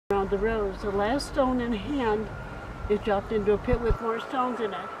around the rows. The last stone in hand is dropped into a pit with more stones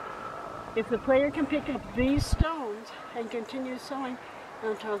in it. If the player can pick up these stones and continue sowing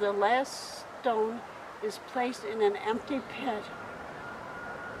until the last stone is placed in an empty pit,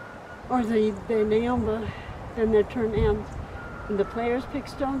 or the Neomba, then their turn ends. When the players pick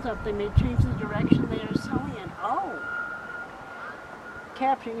stones up, they may change the direction they are sowing in. Oh!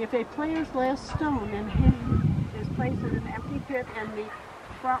 Capturing. If a player's last stone in hand is placed in an empty pit and the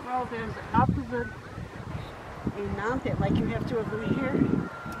front row is opposite a non-pit, like you have two of them here,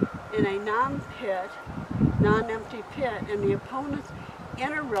 in a non-pit, non-empty pit, and the opponent's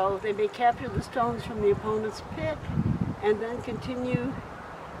inner row, they may capture the stones from the opponent's pit and then continue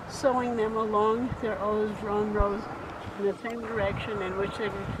sowing them along their rows in the same direction in which they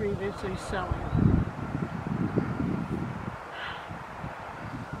were previously sowing.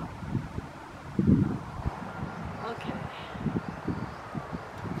 Okay.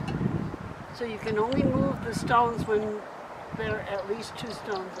 So you can only move the stones when there are at least 2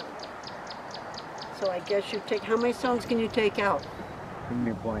 stones in. So I guess you take, how many stones can you take out?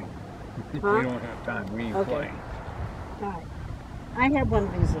 We play. Huh? We don't have time. We ain't playing. All right. I have one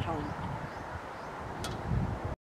of these at home.